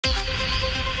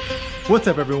What's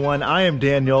up everyone, I am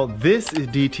Daniel, this is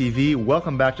DTV,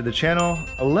 welcome back to the channel.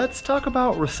 Let's talk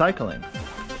about recycling.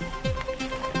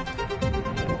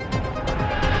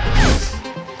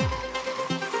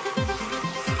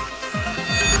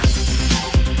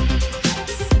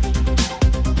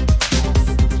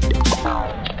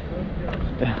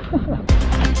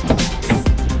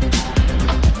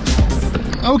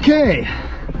 Okay,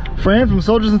 Fran from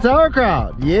Soldiers and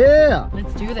Sauerkraut, yeah!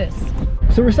 Let's do this.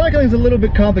 So recycling is a little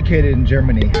bit complicated in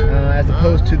Germany as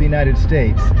opposed to the United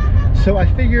States. So I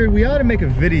figured we ought to make a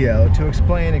video to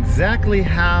explain exactly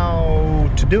how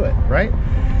to do it, right?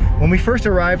 When we first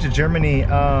arrived to Germany,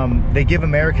 they give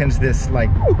Americans this like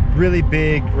really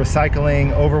big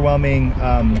recycling, overwhelming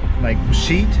like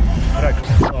sheet.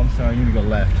 Oh, I'm sorry, I need to go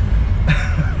left.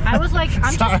 I was like,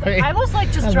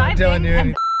 just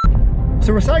driving.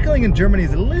 So recycling in Germany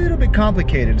is a little bit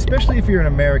complicated, especially if you're an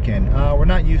American. We're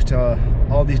not used to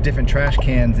all these different trash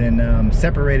cans and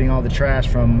separating all the trash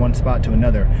from one spot to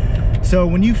another. So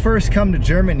when you first come to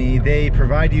Germany, they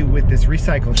provide you with this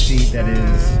recycle sheet that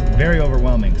is very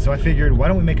overwhelming. So I figured, why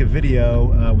don't we make a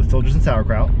video with Soldiers and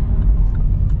Sauerkraut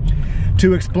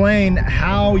to explain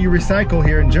how you recycle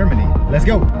here in Germany. Let's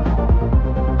go.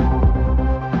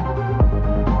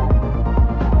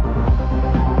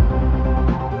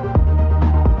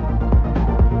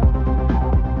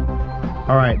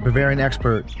 All right, Bavarian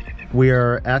expert, we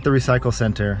are at the recycle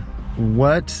center.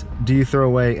 What do you throw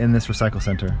away in this recycle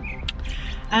center?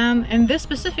 In this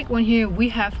specific one here, we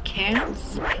have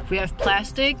cans, we have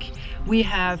plastic, we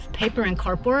have paper and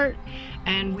cardboard,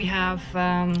 and we have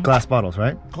glass bottles,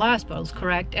 right? Glass bottles,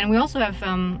 correct. And we also have,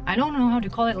 I don't know how to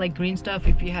call it, like green stuff.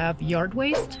 If you have yard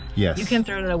waste, yes, you can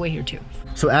throw that away here too.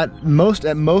 So at most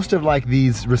of like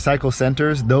these recycle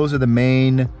centers, those are the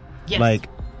main, yes, like,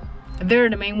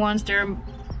 they're the main ones.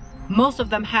 Most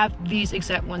of them have these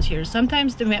exact ones here.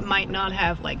 Sometimes they might not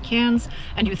have like cans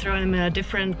and you throw them in a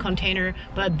different container,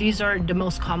 but these are the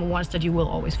most common ones that you will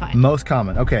always find. Most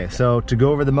common, okay. So to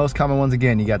go over the most common ones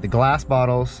again, you got the glass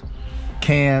bottles,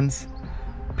 cans,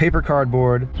 paper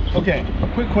cardboard. Okay,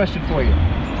 a quick question for you.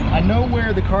 I know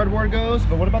where the cardboard goes,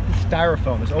 but what about the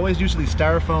styrofoam? There's always usually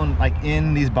styrofoam like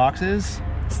in these boxes.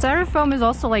 Styrofoam is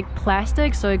also like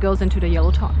plastic, so it goes into the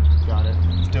yellow ton. Got it,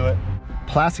 let's do it.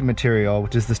 Plastic material,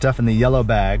 which is the stuff in the yellow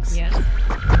bags. Yes.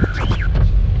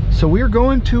 So we're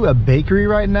going to a bakery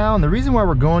right now, and the reason why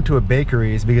we're going to a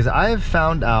bakery is because I have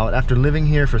found out after living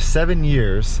here for 7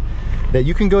 years that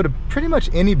you can go to pretty much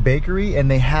any bakery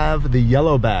and they have the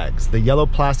yellow bags, the yellow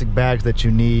plastic bags that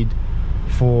you need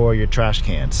for your trash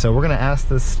cans. So we're gonna ask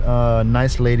this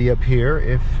nice lady up here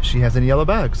if she has any yellow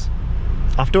bags.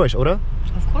 Auf Deutsch, oder?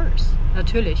 Of course,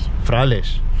 natürlich.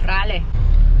 Freilich. Freilich.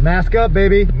 Mask up,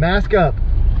 baby, mask up.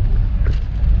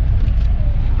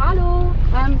 Hallo,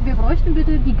 wir bräuchten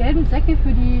bitte die gelben Säcke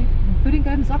für den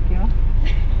gelben Sack, ja?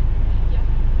 Ja.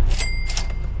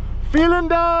 Vielen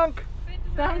Dank!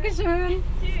 Dankeschön.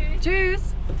 Tschüss.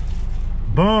 Tschüss.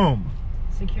 Boom.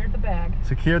 Secured the bag.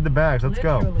 Secured the bags, let's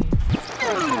Literally. Go.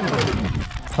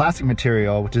 Plastic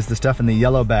material, which is the stuff in the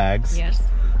yellow bags. Yes.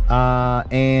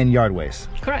 And yard waste.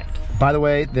 Correct. By the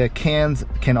way, the cans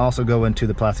can also go into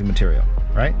the plastic material,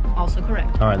 right? Also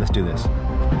correct. All right, let's do this.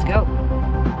 Let's go.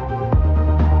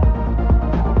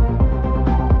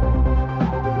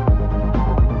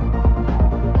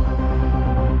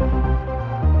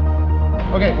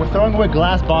 Okay, we're throwing away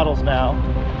glass bottles now,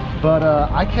 but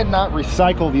I cannot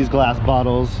recycle these glass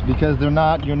bottles because they're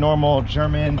not your normal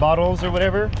German bottles or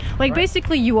whatever. Like, right?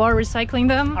 Basically you are recycling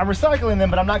them. I'm recycling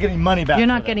them, but I'm not getting money back. You're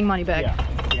not getting money back.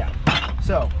 Yeah.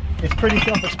 So it's pretty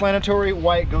self-explanatory.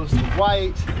 White goes to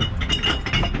white,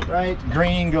 right?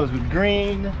 Green goes with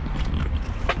green.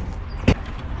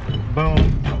 Boom.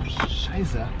 Oh,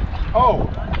 scheiße. Oh,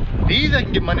 these I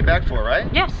can get money back for,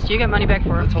 right? Yes, you get money back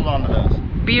for. Let's hold on to those.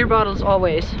 Beer bottles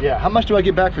always. Yeah, how much do I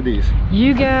get back for these?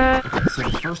 You get... So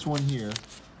the first one here,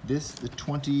 the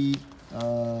 20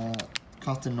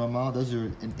 Kasten Normal, those are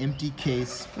an empty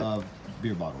case of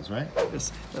beer bottles, right?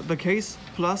 Yes, the case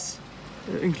plus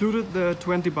included the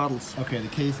 20 bottles. Okay, the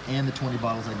case and the 20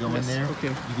 bottles that go in there. Okay.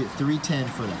 You get $3.10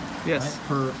 for them. Yes.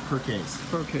 Right? Per case.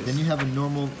 Per case. Then you have a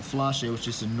normal flasche, which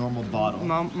is a normal bottle.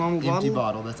 Normal empty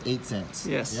bottle. That's 8 cents.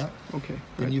 Yes. Yeah. Okay.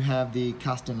 Then right. you have the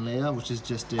Kasten Leer, which is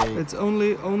just a. It's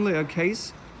only a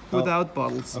case without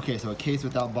bottles. Okay, so a case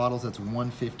without bottles, that's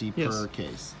 $1.50 yes. per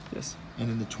case. Yes. And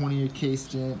then the 20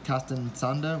 case Kasten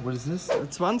Sander, what is this?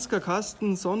 20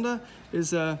 Kasten Sonder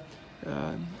is a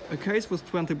case with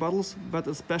 20 bottles, but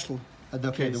a special.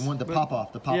 Okay, case. the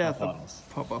pop-off bottles.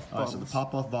 Pop-off bottles. All right, so the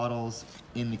pop-off bottles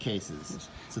in the cases. Yes.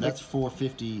 So that's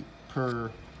 $4.50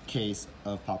 per case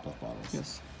of pop-off bottles.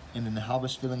 Yes. And then the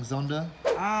Halbesfilling Sonde.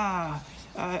 Ah,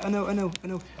 I know. Oh,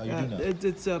 you do know.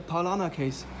 It's a Paulaner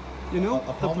case. You know?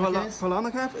 A Palmer case?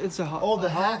 Paulaner case? It's a the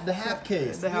half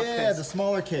case. The half yeah, case. the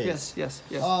smaller case. Yes.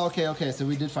 Oh, okay. So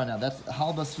we did find out. That's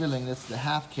Halbesfilling. That's the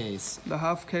half case. The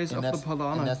half case of the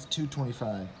Paulaner. And that's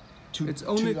 $2.25. It's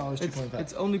only $2.25.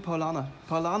 it's only Paulaner.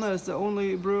 Paulaner is the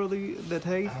only brewery that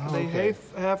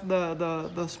have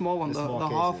the small one, the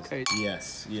half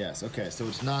case. Yes. Okay, so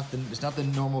it's not the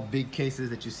normal big cases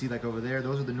that you see like over there.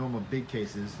 Those are the normal big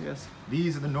cases. Yes.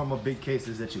 These are the normal big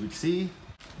cases that you would see.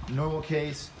 Normal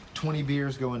case, 20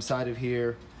 beers go inside of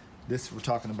here. This we're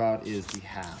talking about is the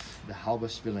half. The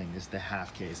Halbesfilling is the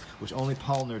half case, which only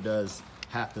Paulaner does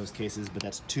half those cases, but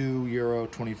that's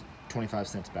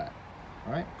 €2.25 back.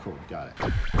 All right, cool, got it.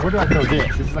 Where do I throw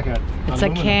this? This is like It's a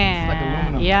can. It's like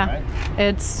aluminum, yeah, right?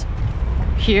 it's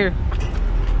here.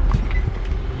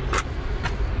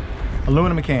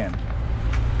 Aluminum can.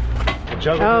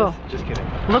 Oh, just kidding.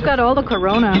 Look at all the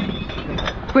Corona.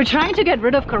 We're trying to get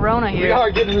rid of Corona here. We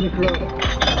are getting rid of Corona.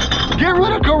 Get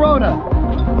rid of Corona!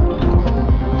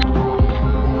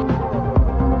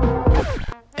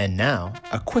 And now,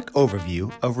 a quick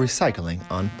overview of recycling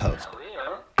on post.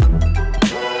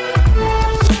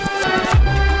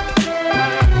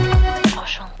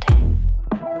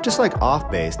 Just like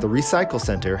off-base, the Recycle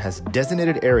Center has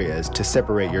designated areas to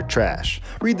separate your trash.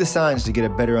 Read the signs to get a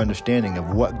better understanding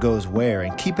of what goes where,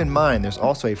 and keep in mind there's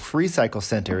also a Free Cycle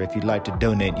Center if you'd like to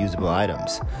donate usable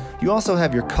items. You also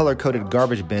have your color-coded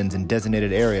garbage bins in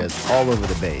designated areas all over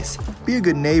the base. Be a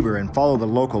good neighbor and follow the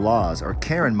local laws, or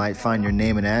Karen might find your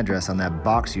name and address on that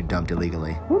box you dumped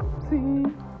illegally.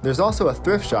 Whoopsie. There's also a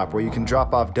thrift shop where you can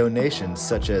drop off donations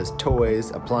such as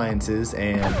toys, appliances,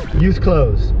 and used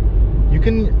clothes. You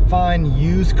can find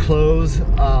used clothes,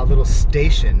 little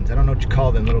stations, I don't know what you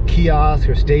call them, little kiosks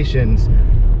or stations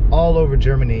all over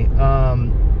Germany.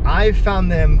 I've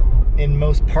found them in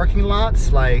most parking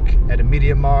lots, like at a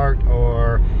Media Markt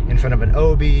or in front of an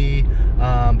Obi,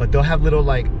 but they'll have little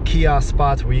like kiosk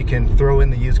spots where you can throw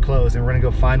in the used clothes, and we're gonna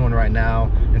go find one right now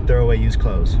and throw away used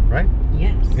clothes, right?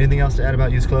 Yes. Anything else to add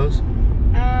about used clothes?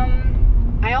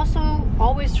 I also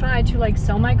always try to like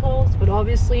sell my clothes, but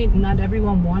obviously not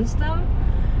everyone wants them.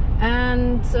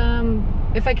 And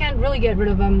if I can't really get rid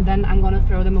of them, then I'm gonna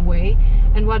throw them away.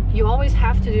 And what you always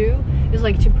have to do is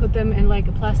like to put them in like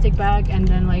a plastic bag and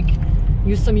then like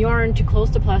use some yarn to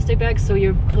close the plastic bag so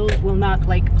your clothes will not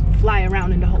like fly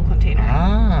around in the whole container.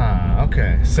 Ah,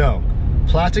 okay. So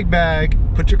plastic bag,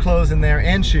 put your clothes in there,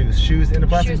 and shoes in a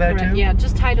plastic bag correct. too? Yeah,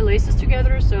 just tie the laces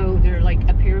together so they're like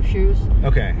a pair of shoes.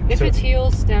 Okay. If it's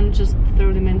heels, then just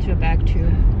throw them into a bag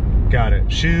too. Got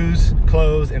it. Shoes,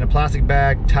 clothes in a plastic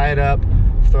bag, tie it up,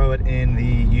 throw it in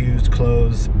the used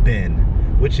clothes bin,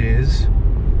 which is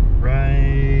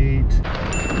right.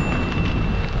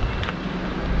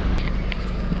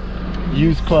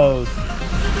 Used clothes.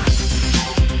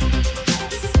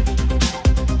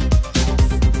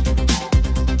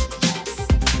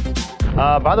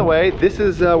 By the way, this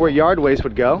is where yard waste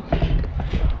would go.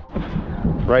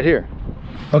 Right here.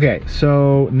 Okay,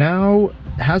 so now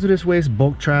hazardous waste,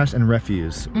 bulk trash, and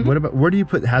refuse. What about, where do you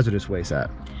put hazardous waste at?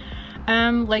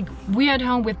 Like we at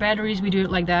home with batteries, we do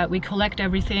it like that. We collect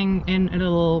everything in a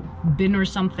little bin or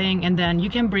something, and then you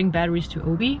can bring batteries to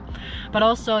Obi. But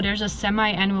also there's a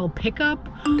semi-annual pickup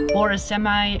or a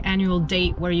semi-annual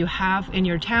date where you have in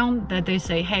your town that they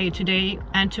say, hey, today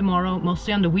and tomorrow,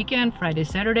 mostly on the weekend, Friday,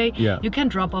 Saturday, you can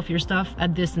drop off your stuff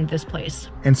at this and this place.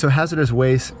 And so hazardous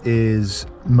waste is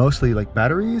mostly like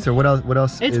batteries, or what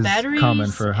else is batteries, common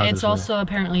for hazardous waste? It's also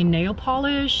apparently nail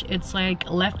polish. It's like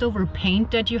leftover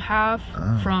paint that you have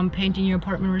from painting your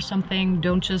apartment or something.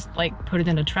 Don't just like put it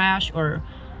in the trash, or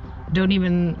don't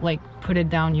even like put it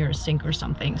down your sink or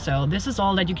something. So this is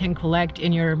all that you can collect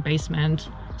in your basement,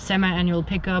 semi-annual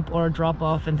pickup or drop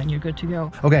off, and then you're good to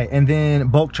go. Okay, and then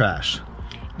bulk trash.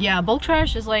 Yeah, bulk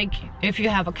trash is like if you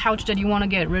have a couch that you want to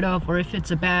get rid of, or if it's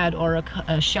a bed or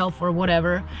a shelf or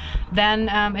whatever, then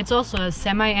it's also a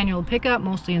semi-annual pickup,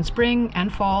 mostly in spring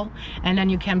and fall, and then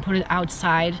you can put it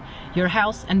outside your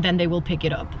house and then they will pick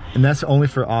it up. And that's only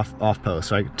for off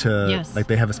post, right? Yes. Like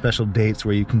they have a special dates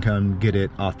where you can come get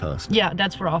it off post. Yeah,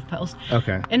 that's for off post.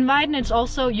 Okay. In Weiden, it's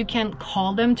also, you can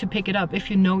call them to pick it up if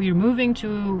you know you're moving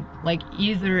to, like,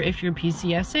 either if you're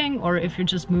PCSing or if you're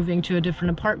just moving to a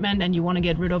different apartment and you want to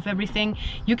get rid of everything,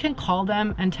 you can call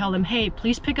them and tell them, hey,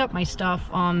 please pick up my stuff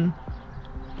on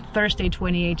Thursday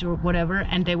 28 or whatever,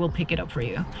 and they will pick it up for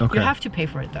you. Okay. You have to pay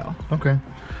for it though. Okay,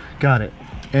 got it.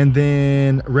 And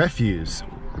then refuse.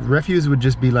 Refuse would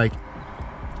just be like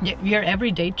your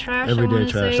everyday trash. Everyday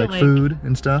trash, like food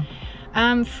and stuff.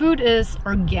 Food is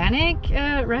organic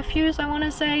refuse, I want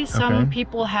to say. Some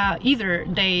people have either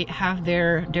they have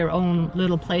their own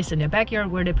little place in their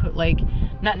backyard where they put like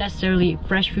not necessarily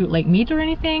fresh food like meat or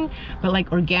anything, but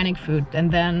like organic food,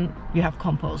 and then you have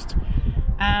compost.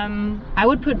 I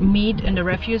would put meat in the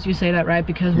refuse, you say that right,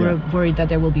 because we're worried that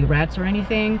there will be rats or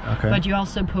anything. But you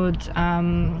also put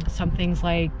some things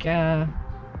like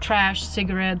trash,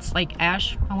 cigarettes, like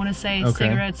ash, I want to say,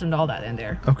 cigarettes and all that in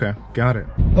there. Okay, got it.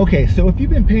 Okay, so if you've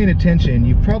been paying attention,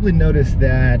 you've probably noticed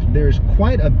that there's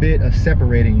quite a bit of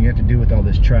separating you have to do with all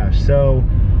this trash. So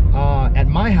at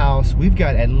my house, we've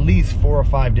got at least 4 or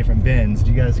 5 different bins.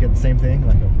 Do you guys get the same thing?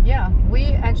 Yeah, we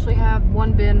actually have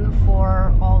one bin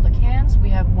for all the cans. We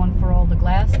have one for all the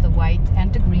glass, the white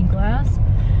and the green glass.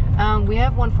 We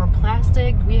have one for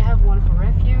plastic. We have one for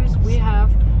refuse. We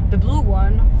have the blue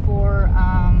one for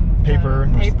paper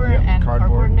and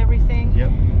cardboard and everything.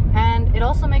 And it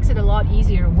also makes it a lot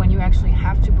easier when you actually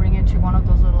have to bring it to one of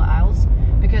those little aisles,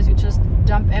 because you just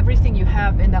dump everything you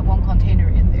have in that one container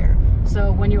in there.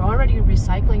 So when you're already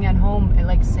recycling at home, it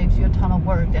like saves you a ton of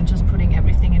work than just putting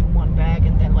everything in one bag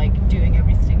and then like doing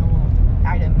every single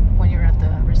item when you're at the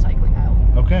recycling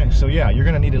aisle. Okay, so yeah, you're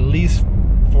gonna need at least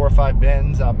 4 or 5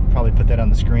 bins. I'll probably put that on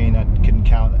the screen. I couldn't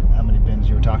count how many bins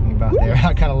you were talking about there.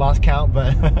 I kind of lost count,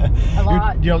 but a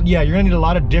lot. You're gonna need a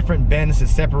lot of different bins to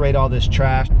separate all this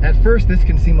trash. At first, this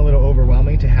can seem a little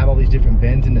overwhelming to have all these different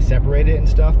bins and to separate it and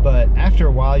stuff, but after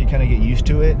a while, you kind of get used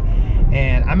to it.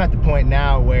 And I'm at the point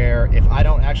now where if I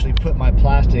don't actually put my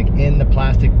plastic in the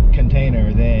plastic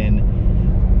container,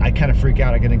 then I kind of freak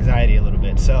out. I get anxiety a little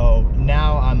bit. So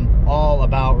now I'm all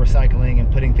about recycling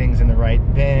and putting things in the right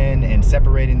bin and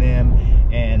separating them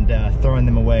and throwing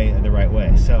them away the right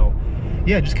way. So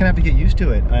yeah, just kind of have to get used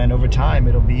to it. And over time,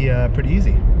 it'll be pretty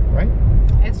easy, right?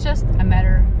 It's just a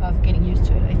matter of getting used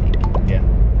to it, I think. Yeah.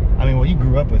 I mean, well, you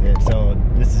grew up with it, so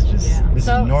this is just, this is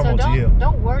normal to you.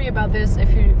 Don't worry about this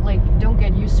if you like don't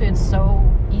get used to it so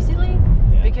easily,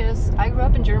 because I grew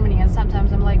up in Germany and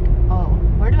sometimes I'm like, oh,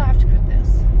 where do I have to put this?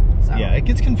 So yeah, it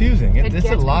gets confusing. It's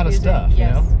a lot of stuff, you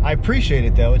know? I appreciate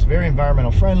it though. It's very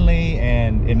environmental friendly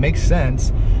and it makes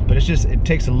sense, but it's just, it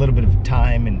takes a little bit of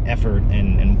time and effort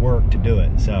and work to do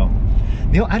it. So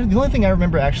the only thing I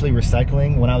remember actually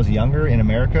recycling when I was younger in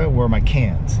America were my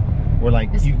cans. Where like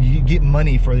you get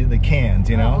money for the cans,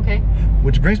 you know? Okay.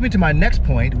 Which brings me to my next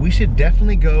point. We should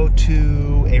definitely go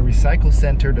to a recycle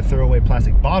center to throw away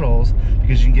plastic bottles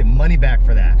because you can get money back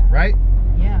for that, right?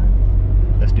 Yeah.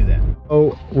 Let's do that.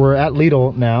 Oh, we're at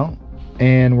Lidl now,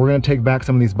 and we're gonna take back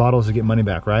some of these bottles to get money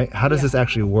back, right? How does this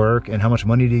actually work, and how much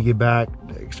money do you get back?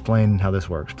 Explain how this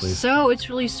works, please. So it's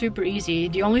really super easy.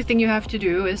 The only thing you have to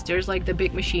do is there's like the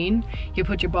big machine. You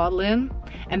put your bottle in,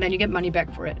 and then you get money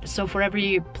back for it. So for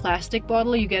every plastic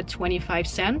bottle, you get 25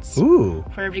 cents. Ooh.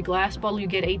 For every glass bottle, you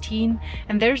get 18.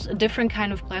 And there's a different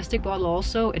kind of plastic bottle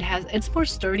also. It's more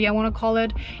sturdy, I want to call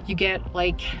it. You get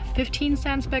like 15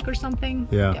 cents back or something.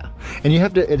 Yeah. And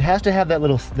it has to have that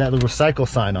little recycle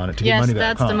sign on it to get money back.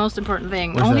 Yes, that's the most important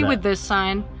thing. Only with this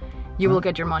sign, you will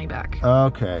get your money back.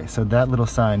 Okay, so that little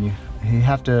sign, you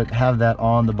have to have that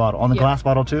on the bottle. On the glass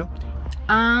bottle too?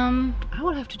 I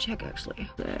would have to check actually.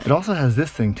 It also has this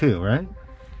thing too, right?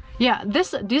 Yeah,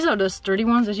 these are the sturdy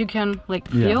ones that you can like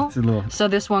feel. It's a little... So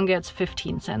this one gets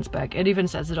 15 cents back. It even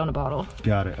says it on the bottle.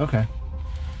 Got it, okay.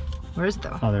 Where is it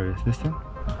though? Oh, there it is. This thing?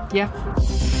 Yeah.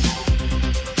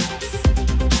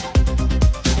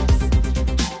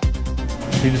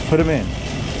 So you just put them in?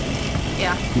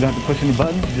 Yeah. You don't have to push any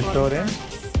buttons, you just throw it in?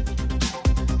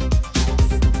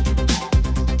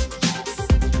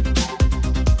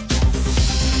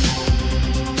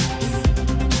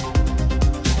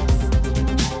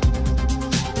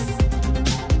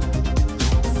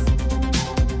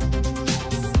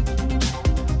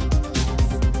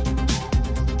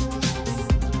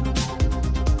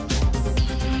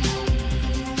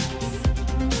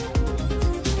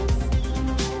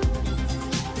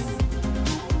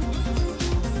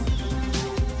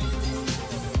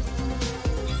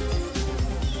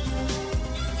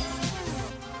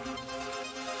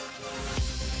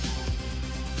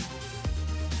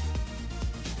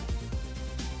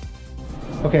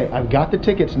 Okay, I've got the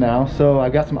tickets now, so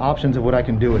I've got some options of what I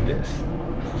can do with this.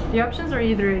 The options are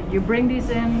either you bring these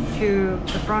in to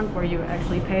the front where you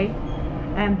actually pay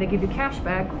and they give you cash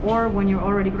back, or when you're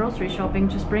already grocery shopping,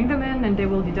 just bring them in and they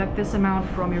will deduct this amount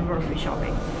from your grocery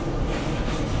shopping.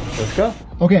 Let's go.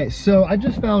 Okay, so I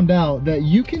just found out that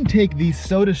you can take these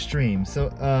soda streams,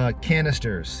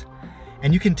 canisters,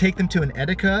 and you can take them to an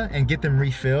Edeka and get them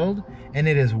refilled, and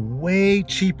it is way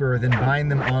cheaper than buying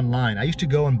them online. I used to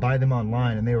go and buy them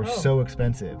online and they were so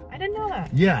expensive. I didn't know. that.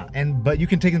 Yeah, but you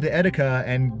can take them to Edeka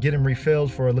and get them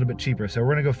refilled for a little bit cheaper. So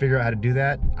we're gonna go figure out how to do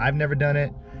that. I've never done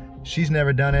it. She's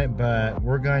never done it, but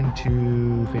we're going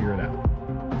to figure it out.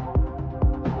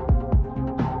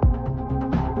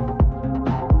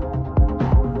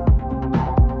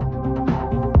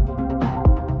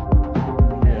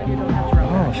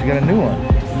 Oh, she got a new one.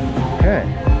 Okay.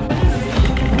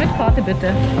 Mit Karte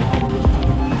bitte.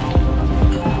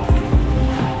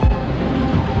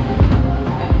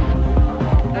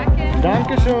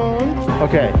 Dankeschön.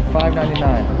 Okay,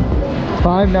 $5.99.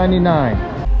 $5.99.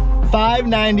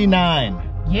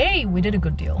 $5.99. Yay, we did a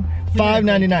good deal.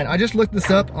 $5.99. I just looked this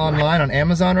up online on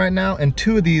Amazon right now, and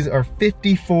 2 of these are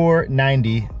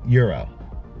 €54.90.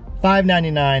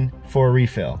 $5.99 for a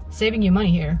refill. Saving you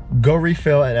money here. Go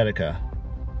refill at Edeka.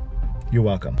 You're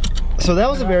welcome. So that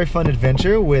was a very fun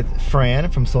adventure with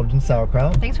Fran from Soldier and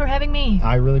Sauerkraut. Thanks for having me.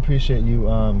 I really appreciate you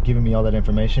giving me all that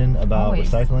information about Always.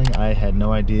 recycling. I had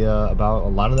no idea about a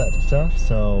lot of that stuff,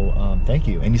 so thank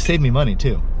you. And you saved me money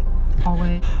too.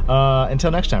 Always.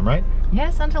 Until next time, right?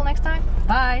 Yes, until next time.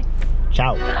 Bye.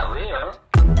 Ciao.